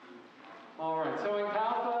All right, so in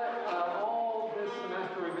Calva, all this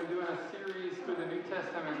semester we've been doing a series through the New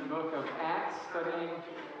Testament book of Acts, studying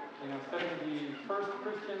the first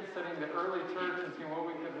Christians, studying the early church, and seeing what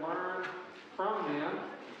we could learn from them.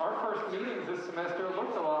 Our first meetings this semester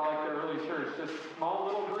looked a lot like the early church, just small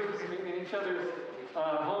little groups meeting in each other's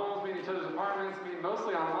homes, meeting in each other's apartments, meeting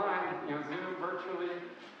mostly online, Zoom, virtually,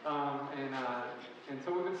 and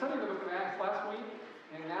so we've been studying the book of Acts last week,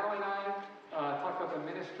 and Natalie and I talked about the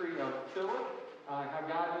ministry of Philip, how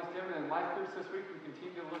God used him, and in life groups this week we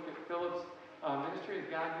continue to look at Philip's ministry as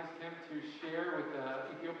God used him to share with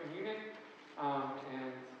the Ethiopian eunuch,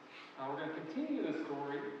 and we're going to continue the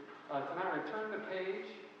story tonight. Return the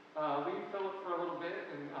page, leave Philip for a little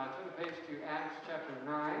bit, and turn the page to Acts chapter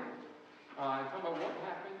 9, and talk about what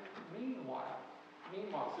happened meanwhile.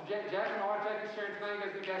 So Jack and my wife Jack is sharing tonight. You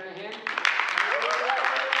guys give Jack a hand.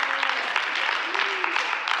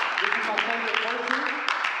 This is my favorite person,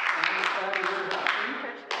 and I'm excited to hear about you.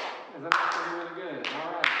 Is that really good?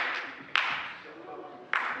 All right.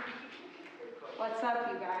 What's up,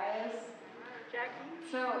 you guys? Jackie.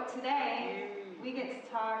 So today we get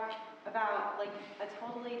to talk about like a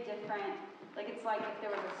totally different, like it's like if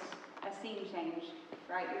there was a scene change,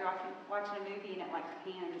 right? You're watching a movie and it like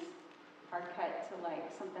pans hard cut to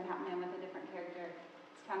like something happening with a different character.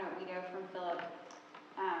 It's kind of what we go from Philip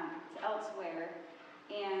to elsewhere.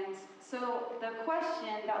 And so the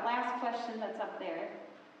question, that last question that's up there,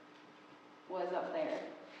 was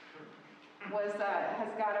has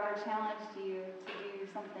God ever challenged you to do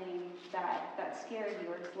something that scared you,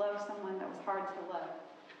 or to love someone that was hard to love?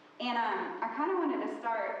 And I kind of wanted to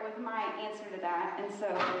start with my answer to that. And so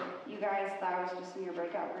you guys thought I was just in your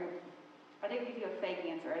breakout group. I didn't give you a fake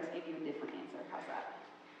answer. I just gave you a different answer. How's that?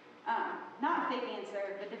 Not a fake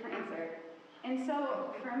answer, but different answer. And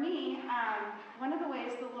so for me, one of the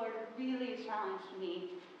ways the Lord really challenged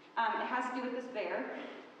me, it has to do with this bear,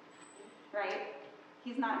 right?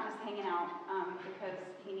 He's not just hanging out because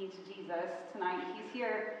he needs Jesus tonight. He's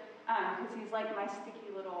here because he's like my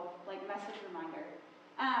sticky little message reminder.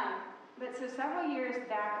 But so several years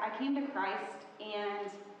back, I came to Christ,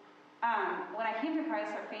 and when I came to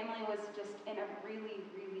Christ, our family was just in a really,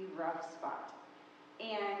 really rough spot.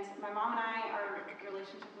 And my mom and I, our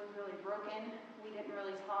relationship was really broken. We didn't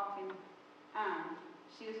really talk, and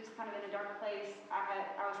she was just kind of in a dark place. I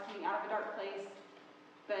was coming out of a dark place,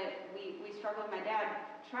 but we struggled. My dad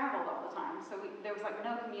traveled all the time, so there was like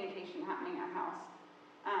no communication happening in our house.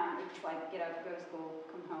 It was just like get up, go to school,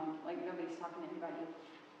 come home. Like nobody's talking to anybody.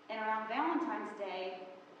 And around Valentine's Day,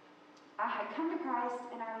 I had come to Christ,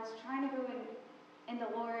 and I was trying to go in the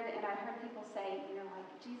Lord, and I heard people say,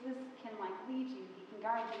 Jesus can lead you, he can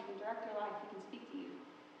guide you, he can direct your life, he can speak to you.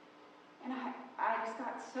 And I just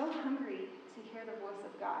got so hungry to hear the voice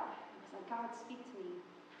of God. I was like, God, speak to me.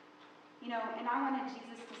 And I wanted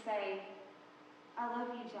Jesus to say, I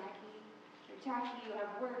love you, Jackie. Or Jackie, you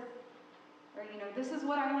have worth. Or, this is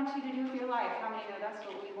what I want you to do with your life. How many know that's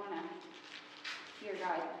what we want to hear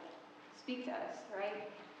God speak to us, right?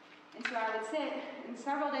 And so I would sit, and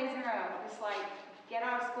several days in a row, just get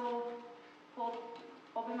out of school,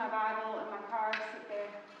 open my Bible in my car, sit there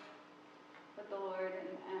with the Lord,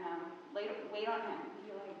 and wait on him. And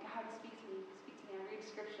be like, God, speak to me. I read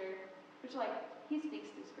scripture, which he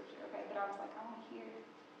speaks through scripture, okay? But I was like, I want to hear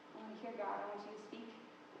God. I want you to speak,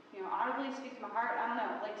 audibly speak to my heart. I don't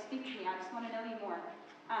know, speak to me. I just want to know you more.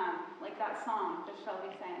 Like that song that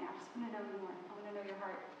Shelby sang, I just want to know you more. I want to know your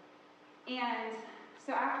heart. And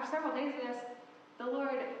so after several days of this, the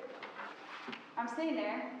Lord, I'm sitting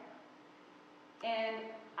there, and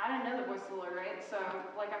I didn't know the voice of the Lord, right? So,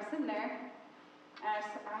 I'm sitting there, and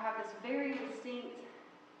I have this very distinct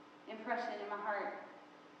impression in my heart.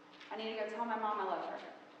 I need to go tell my mom I love her.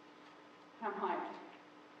 And I'm like,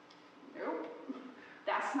 nope,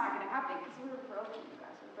 that's not going to happen, because we were broken, you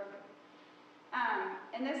guys, we were broken.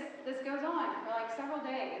 And this goes on for several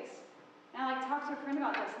days. And I talked to a friend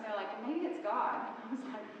about this, and they're like, well, maybe it's God.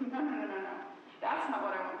 And I was like, no. That's not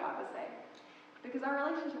what I want God to say. Because our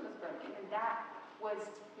relationship was broken, and that was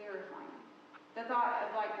terrifying. The thought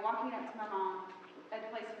of walking up to my mom at the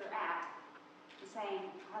place we were at and saying,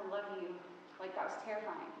 I love you, that was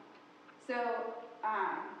terrifying. So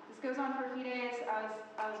this goes on for a few days. I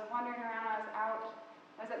was wandering around, I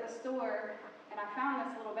was at the store, and I found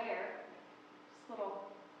this little bear, this little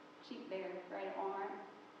cheap bear right at Walmart.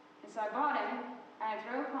 And so I bought him, and I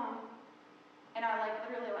drove home, and I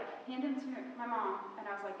literally handed him to my mom, and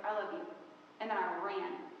I was like, I love you. And then I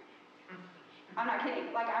ran. I'm not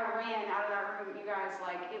kidding. I ran out of that room, you guys,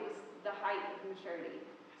 it was the height of maturity.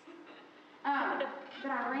 But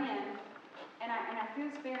I ran, and I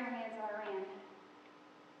threw this bear in my hands, and I ran.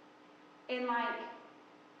 And like,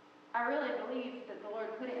 I really believe that the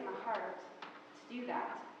Lord put it in my heart to do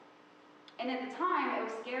that. And at the time, it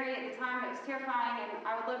was scary. At the time, it was terrifying. And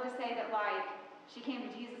I would love to say that, like, she came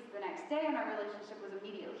to Jesus the next day and our relationship was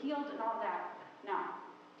immediately healed and all that. No.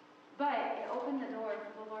 But it opened the door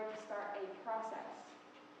for the Lord to start a process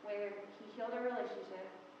where he healed our relationship.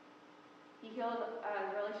 He healed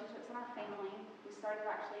the relationships in our family. We started to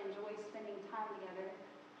actually enjoy spending time together.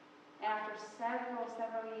 And after several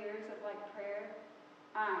years of like prayer,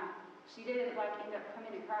 she did like end up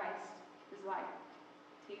coming to Christ. It was like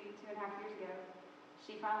two and a half years ago.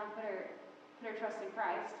 She finally put her trust in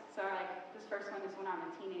Christ. So like this first one is when I'm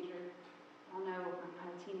a teenager. Oh no, I'm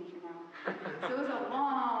not a teenager now. So it was a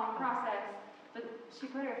long process, but she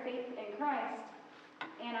put her faith in Christ,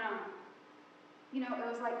 and you know,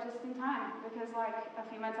 it was like just in time, because like a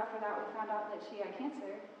few months after that we found out that she had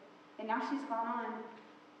cancer, and now she's gone on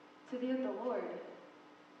to be with the Lord.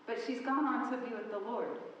 But she's gone on to be with the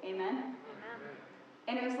Lord. Amen? Amen.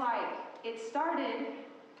 And it was like, it started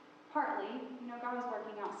partly, you know, God was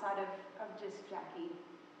working outside of just Jackie,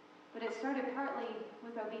 but it started partly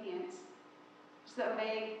with obedience. Just to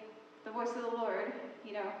obey the voice of the Lord,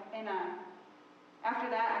 you know, and after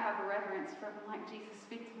that I have a reverence for him, like, Jesus,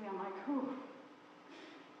 speak to me. I'm like, whew,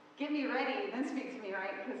 get me ready, then speak to me,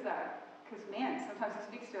 right? Because man, sometimes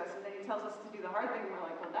he speaks to us and then he tells us to do the hard thing and we're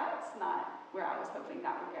like, well, that's not where I was hoping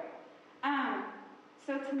that would go.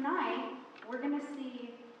 So tonight, we're going to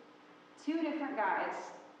see two different guys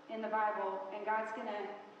in the Bible, and God's going to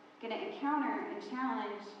encounter and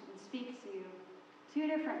challenge and speak to two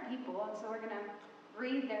different people, and so we're going to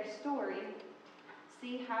read their story,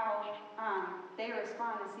 see how they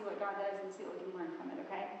respond, and see what God does, and see what we can learn from it,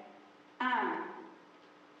 okay?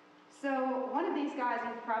 So one of these guys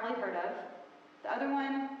you've probably heard of. The other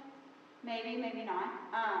one, maybe not.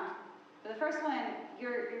 But the first one,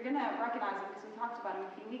 you're going to recognize him because we talked about him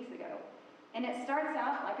a few weeks ago. And it starts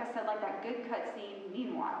out, like I said, like that good cutscene,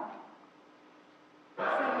 meanwhile. So,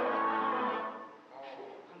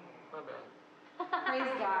 My bad. praise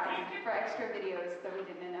God for extra videos that we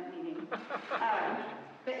didn't end up needing.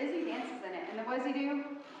 But Izzy dances in it. And then what does he do?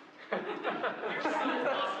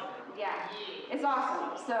 Yeah, it's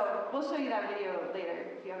awesome. So we'll show you that video later.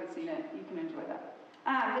 If you haven't seen it, you can enjoy that.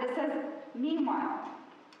 But it says, meanwhile.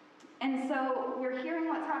 And so we're hearing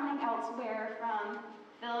what's happening elsewhere from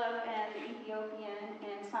Philip and the Ethiopian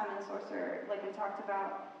and Simon the sorcerer, like we talked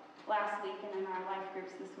about last week and in our life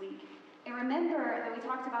groups this week. And remember that we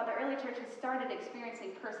talked about the early church had started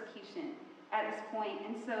experiencing persecution at this point.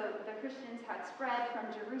 And so the Christians had spread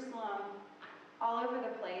from Jerusalem all over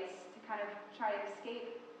the place to kind of try to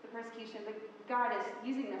escape the persecution. But God is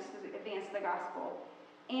using this to advance the gospel.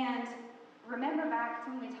 And remember back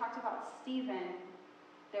to when we talked about Stephen.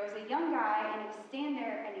 There was a young guy, and he was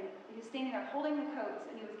standing there holding the coats,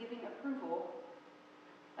 and he was giving approval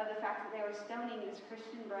of the fact that they were stoning his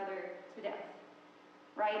Christian brother to death.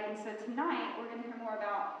 Right? And so tonight, we're going to hear more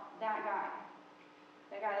about that guy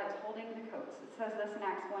that was holding the coats. It says this in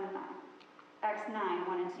Acts 9,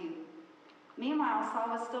 1 and 2. Meanwhile,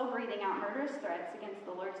 Saul was still breathing out murderous threats against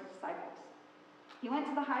the Lord's disciples. He went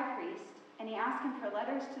to the high priest, and he asked him for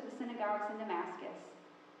letters to the synagogues in Damascus,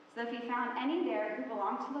 so if he found any there who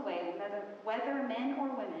belonged to the way, whether men or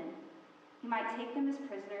women, he might take them as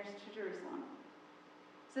prisoners to Jerusalem.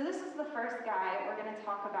 So this is the first guy we're going to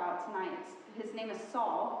talk about tonight. His name is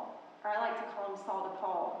Saul, or I like to call him Saul to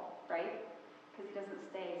Paul, right? Because he doesn't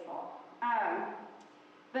stay Saul.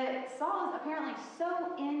 But Saul is apparently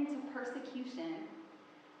so into persecution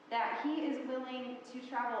that he is willing to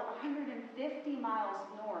travel 150 miles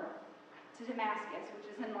north to Damascus,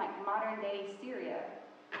 which is in like modern-day Syria,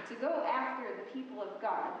 to go after the people of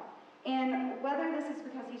God. And whether this is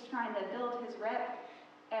because he's trying to build his rep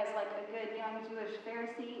as like a good young Jewish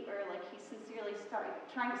Pharisee, or like he's sincerely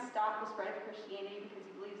trying to stop the spread of Christianity because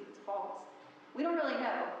he believes it's false, we don't really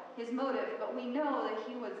know his motive, but we know that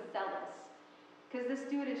he was zealous. Because this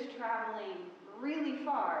dude is traveling really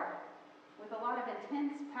far with a lot of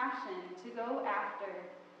intense passion to go after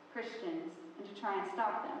Christians and to try and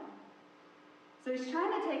stop them. So he's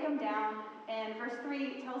trying to take them down, and verse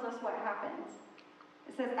 3 tells us what happens.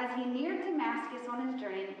 It says, as he neared Damascus on his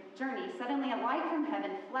journey, suddenly a light from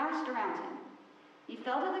heaven flashed around him. He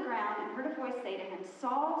fell to the ground and heard a voice say to him,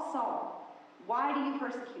 Saul, Saul, why do you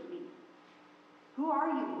persecute me? Who are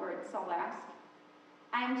you, Lord? Saul asked.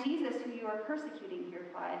 I am Jesus who you are persecuting, he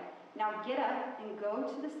replied. Now get up and go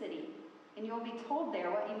to the city, and you will be told there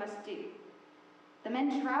what you must do. The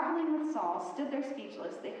men traveling with Saul stood there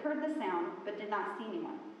speechless. They heard the sound, but did not see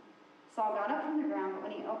anyone. Saul got up from the ground, but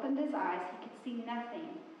when he opened his eyes, he could see nothing.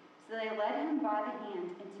 So they led him by the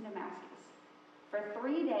hand into Damascus. For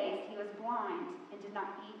 3 days he was blind and did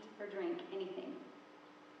not eat or drink anything.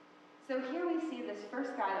 So here we see this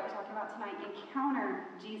first guy that we're talking about tonight encounter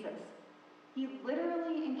Jesus. He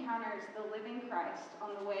literally encounters the living Christ on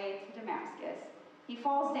the way to Damascus. He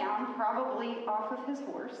falls down, probably off of his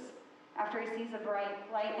horse, after he sees a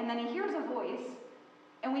bright light, and then he hears a voice,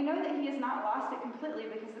 and we know that he has not lost it completely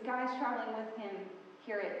because the guys traveling with him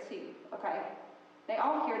hear it too, okay? They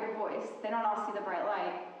all hear the voice. They don't all see the bright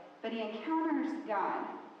light, but he encounters God,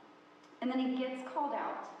 and then he gets called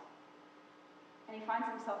out, and he finds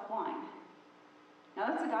himself blind. Now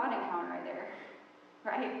that's a God encounter right there,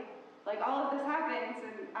 right? Like all of this happens,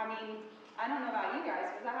 and I mean, I don't know about you guys,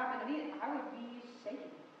 but if that happened to me, I would be shaken.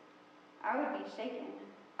 I would be shaken.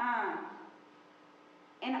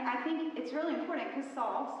 And I think it's really important because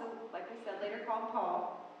Saul, so like we said, later called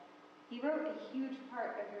Paul, he wrote a huge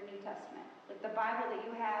part of your New Testament. Like the Bible that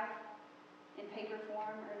you have in paper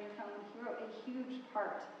form or in your phone, he wrote a huge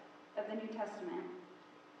part of the New Testament.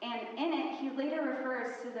 And in it, he later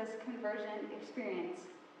refers to this conversion experience.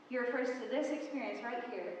 He refers to this experience right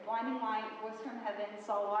here, blinding light, voice from heaven,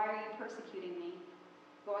 Saul, why are you persecuting me?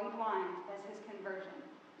 Going blind as his conversion,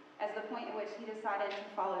 as the point at which he decided to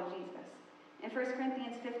follow Jesus. In 1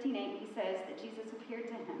 Corinthians 15:8, he says that Jesus appeared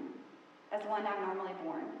to him as one abnormally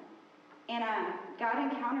born. And God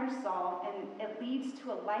encounters Saul, and it leads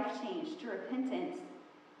to a life change, to repentance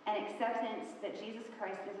and acceptance that Jesus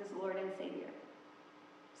Christ is his Lord and Savior.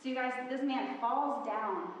 So you guys, this man falls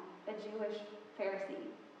down, a Jewish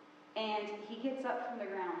Pharisee, and he gets up from the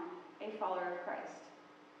ground, a follower of Christ.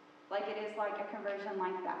 Like it is like a conversion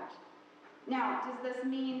like that. Now, does this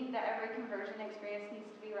mean that every conversion experience needs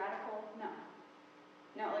to be radical? No.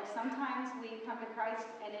 No, like sometimes we come to Christ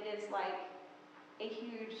and it is like a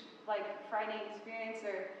huge, like frightening experience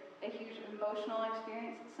or a huge emotional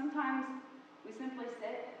experience. Sometimes we simply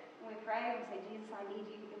sit and we pray and say, Jesus, I need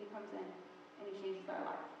you, and he comes in and he changes our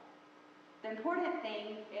life. The important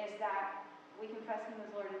thing is that we confess him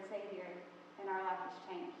as Lord and Savior and our life is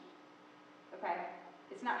changed. Okay?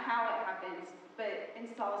 It's not how it happens, but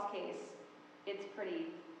in Saul's case, it's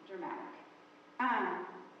pretty dramatic.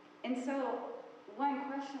 And so one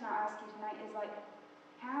question I'll ask you tonight is like,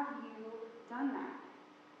 have you done that?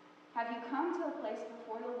 Have you come to a place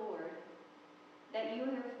before the Lord that you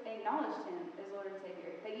have acknowledged him as Lord and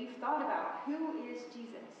Savior? That you've thought about, who is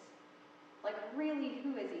Jesus? Like really,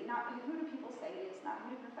 who is he? Not who do people say he is, not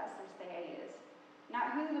who do professors say he is,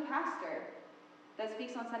 not who the pastor that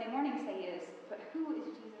speaks on Sunday morning say he is, but who is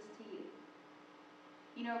Jesus to you?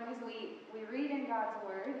 You know, because we read in God's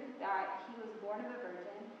word that he was born of a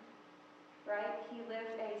virgin, right? He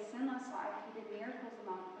lived a sinless life. He did miracles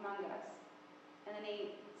among us. And then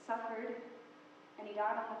he suffered, and he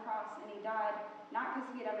died on the cross, and he died not because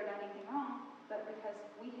he had ever done anything wrong, but because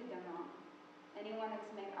we had done wrong. And he wanted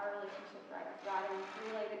to make our relationship right with God. And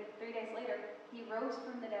 3 days later, he rose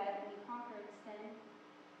from the dead, and he conquered sin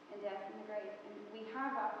and death and the grave. And we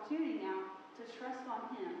have the opportunity now to trust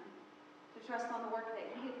on him, to trust on the work that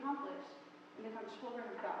he accomplished, and become children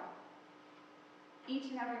of God. Each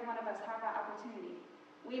and every one of us have that opportunity.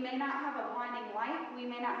 We may not have a blinding light, we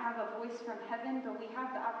may not have a voice from heaven, but we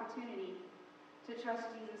have the opportunity to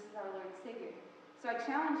trust Jesus as our Lord and Savior. So I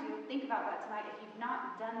challenge you to think about that tonight. If you've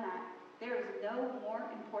not done that, there is no more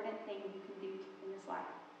important thing you can do in this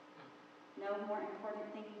life. No more important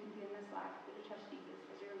thing you can do in this life than to trust Jesus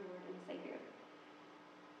as your Lord and Savior.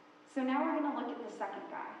 So now we're going to look at the second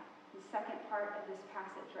guy, the second part of this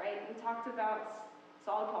passage, right? We talked about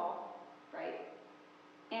Saul and Paul, right?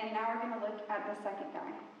 And now we're going to look at the second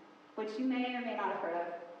guy, which you may or may not have heard of.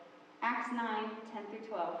 Acts 9, 10 through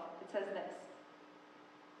 12, it says this.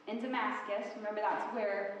 In Damascus, remember that's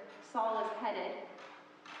where Saul is headed,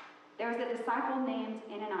 there was a disciple named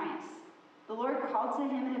Ananias. The Lord called to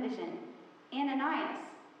him in a vision. Ananias,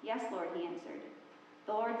 yes, Lord, he answered.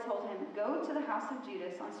 The Lord told him, go to the house of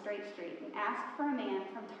Judas on Straight Street and ask for a man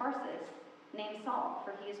from Tarsus named Saul,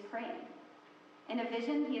 for he is praying. In a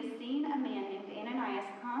vision, he has seen a man named Ananias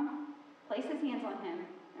come, place his hands on him,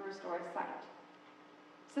 and restore his sight.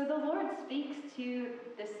 So the Lord speaks to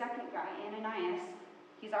the second guy, Ananias.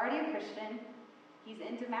 He's already a Christian. He's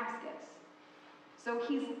in Damascus. So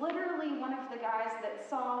he's literally one of the guys that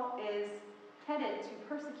Saul is headed to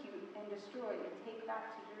persecute and destroy and take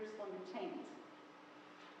back to Jerusalem in chains.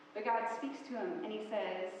 But God speaks to him, and he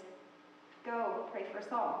says, go pray for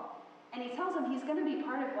Saul. And he tells him he's going to be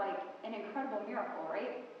part of, like, an incredible miracle,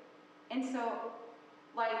 right? And so,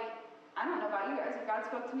 like, I don't know about you guys, if God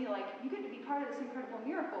spoke to me, like, you get to be part of this incredible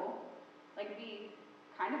miracle, like, it'd be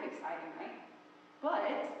kind of exciting, right?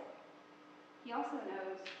 But he also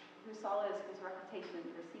knows who Saul is because reputation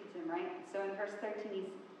precedes him, right? So in verse 13,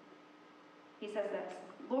 he says this,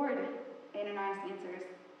 Lord, Ananias answers,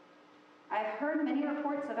 I have heard many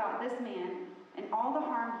reports about this man and all the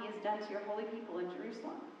harm he has done to your holy people in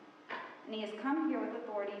Jerusalem. And he has come here with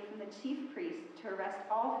authority from the chief priest to arrest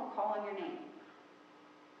all who call on your name.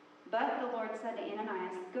 But the Lord said to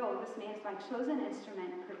Ananias, Go, this man is my chosen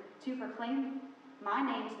instrument to proclaim my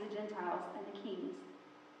name to the Gentiles and the kings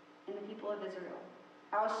and the people of Israel.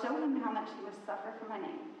 I will show him how much he must suffer for my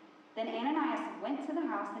name. Then Ananias went to the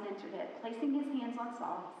house and entered it. Placing his hands on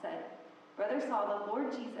Saul, he said, Brother Saul, the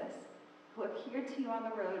Lord Jesus, who appeared to you on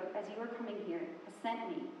the road as you were coming here, has sent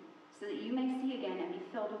me, so that you may see again and be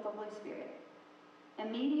filled with the Holy Spirit.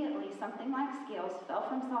 Immediately, something like scales fell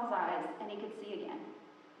from Saul's eyes, and he could see again.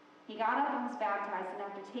 He got up and was baptized, and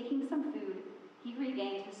after taking some food, he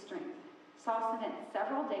regained his strength. Saul spent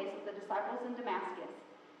several days with the disciples in Damascus,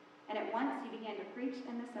 and at once he began to preach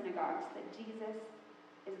in the synagogues that Jesus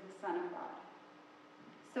is the Son of God.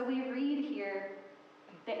 So we read here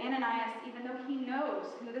that Ananias, even though he knows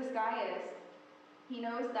who this guy is, he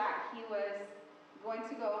knows that he was going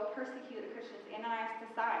to go persecute the Christians. Ananias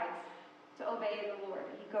decides to obey the Lord.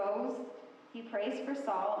 He goes, he prays for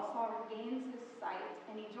Saul. Saul regains his sight,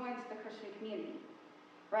 and he joins the Christian community,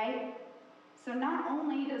 right? So not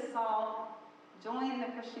only does Saul join the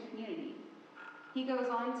Christian community, he goes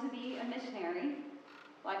on to be a missionary,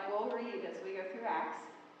 like we'll read as we go through Acts.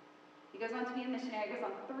 He goes on to be a missionary, goes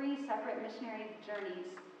on 3 separate missionary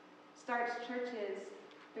journeys, starts churches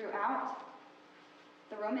throughout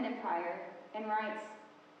the Roman Empire, and writes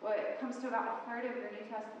what comes to about a third of your New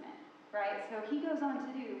Testament, right? So he goes on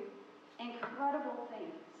to do incredible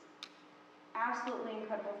things, absolutely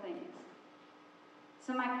incredible things.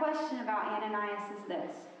 So my question about Ananias is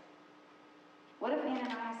this. What if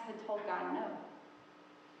Ananias had told God no?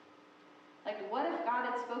 Like, what if God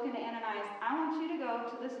had spoken to Ananias, I want you to go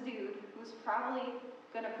to this dude who's probably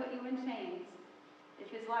going to put you in chains if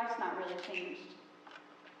his life's not really changed,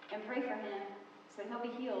 and pray for him so he'll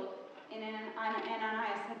be healed. And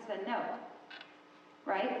Ananias had said no,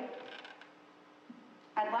 right?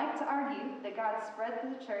 I'd like to argue that God spread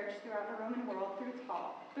the church throughout the Roman world through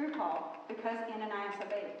Paul because Ananias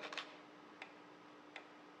obeyed.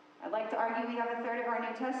 I'd like to argue we have a third of our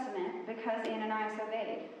New Testament because Ananias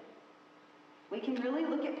obeyed. We can really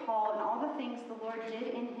look at Paul and all the things the Lord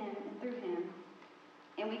did in him and through him,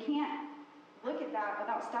 and we can't look at that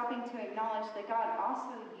without stopping to acknowledge that God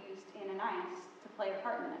also used Ananias to play a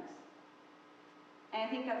part in this. And I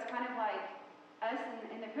think that's kind of like us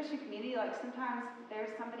in the Christian community. Like, sometimes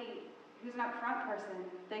there's somebody who's an upfront person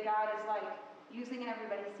that God is like using and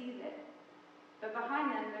everybody sees it. But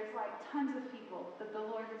behind them, there's like tons of people that the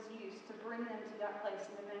Lord has used to bring them to that place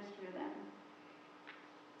and to minister to them.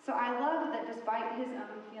 So I love that despite his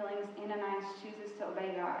own feelings, Ananias chooses to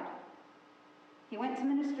obey God. He went to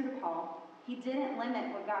minister to Paul. He didn't limit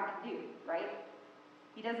what God could do, right?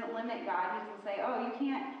 He doesn't limit God. He doesn't say, oh, you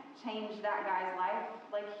can't change that guy's life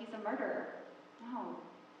like he's a murderer. No.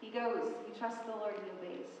 He goes. He trusts the Lord. He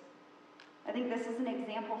obeys. I think this is an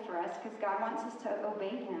example for us because God wants us to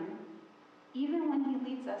obey him even when he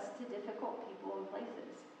leads us to difficult people and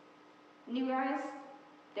places. And you guys,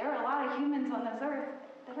 there are a lot of humans on this earth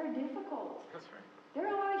that are difficult. That's right. There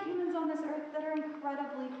are a lot of humans on this earth that are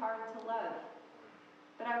incredibly hard to love.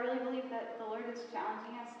 But I really believe that the Lord is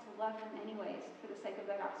challenging us to love them anyways for the sake of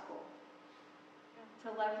the gospel. To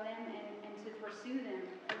love them and to pursue them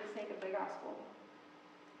for the sake of the gospel.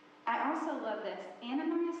 I also love this.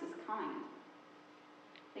 Ananias is kind.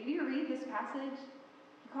 If you read this passage,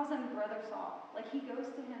 he calls him Brother Saul. Like, he goes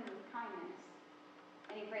to him with kindness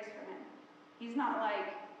and he prays for him. He's not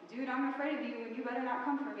like, dude, I'm afraid of you and you better not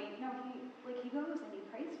come for me. No, he goes and he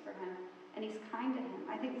prays for him and he's kind to him.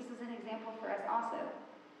 I think this is an example for us also,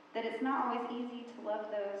 that it's not always easy to love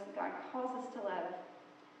those that God calls us to love,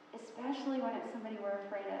 especially when it's somebody we're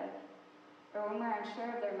afraid of, or when we're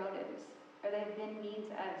unsure of their motives, or they've been mean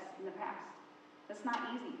to us in the past. That's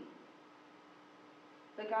not easy.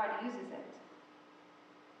 But God uses it.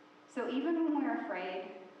 So even when we're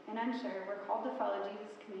afraid and unsure, we're called to follow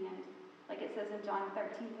Jesus' command, like it says in John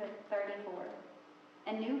 13:34.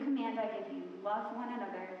 A new command I give you, love one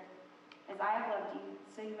another as I have loved you,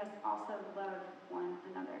 so you must also love one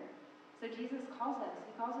another. So Jesus calls us.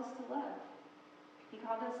 He calls us to love. He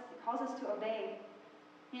calls us to obey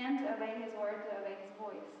him, to obey his word, to obey his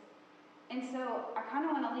voice. And so I kind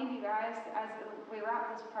of want to leave you guys, as we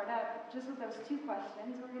wrap this part up, just with those 2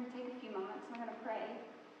 questions. We're going to take a few moments and we're going to pray.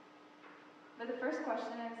 But the first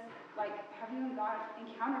question is, like, have you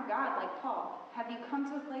encountered God like Paul? Have you come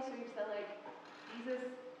to a place where you said, like, Jesus,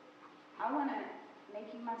 I want to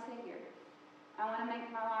make you my Savior. I want to make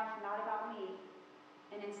my life not about me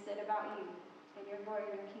and instead about you and your glory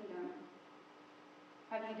and your kingdom.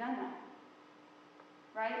 Have you done that?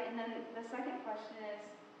 Right? And then the second question is,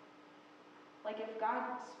 like, if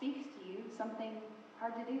God speaks to you, something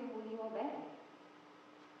hard to do, will you obey?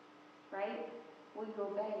 Right? Will you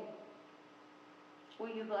obey? Will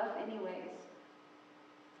you love anyways?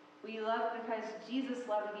 Will you love because Jesus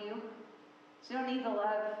loved you? So you don't need the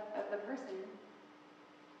love of the person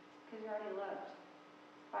because you're already loved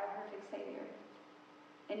by a perfect Savior.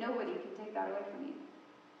 And nobody can take that away from you.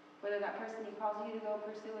 Whether that person he calls you to go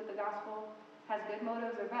pursue with the gospel has good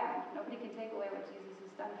motives or bad, nobody can take away what Jesus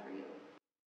has done for you.